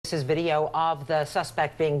This is video of the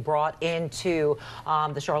suspect being brought into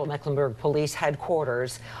the Charlotte-Mecklenburg Police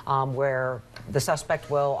headquarters, where the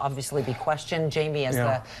suspect will obviously be questioned. Jamie,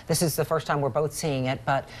 this is the first time we're both seeing it,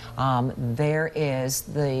 but there is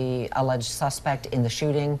the alleged suspect in the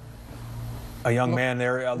shooting. A young man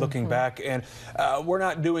there looking back, and we're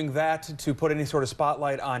not doing that to put any sort of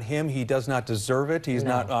spotlight on him. He does not deserve it. He's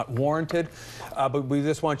not warranted. But we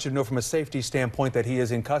just want you to know from a safety standpoint that he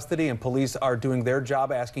is in custody, and police are doing their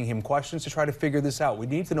job asking him questions to try to figure this out. We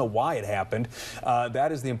need to know why it happened.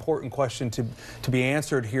 That is the important question to be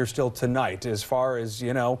answered here still tonight. As far as,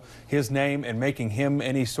 you know, his name and making him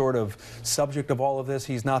any sort of subject of all of this,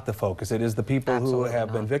 he's not the focus. It is the people who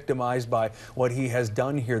have been victimized by what he has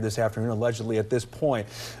done here this afternoon, allegedly at this point.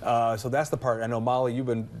 So that's the part. I know, Molly, you've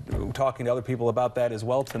been talking to other people about that as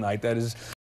well tonight. That is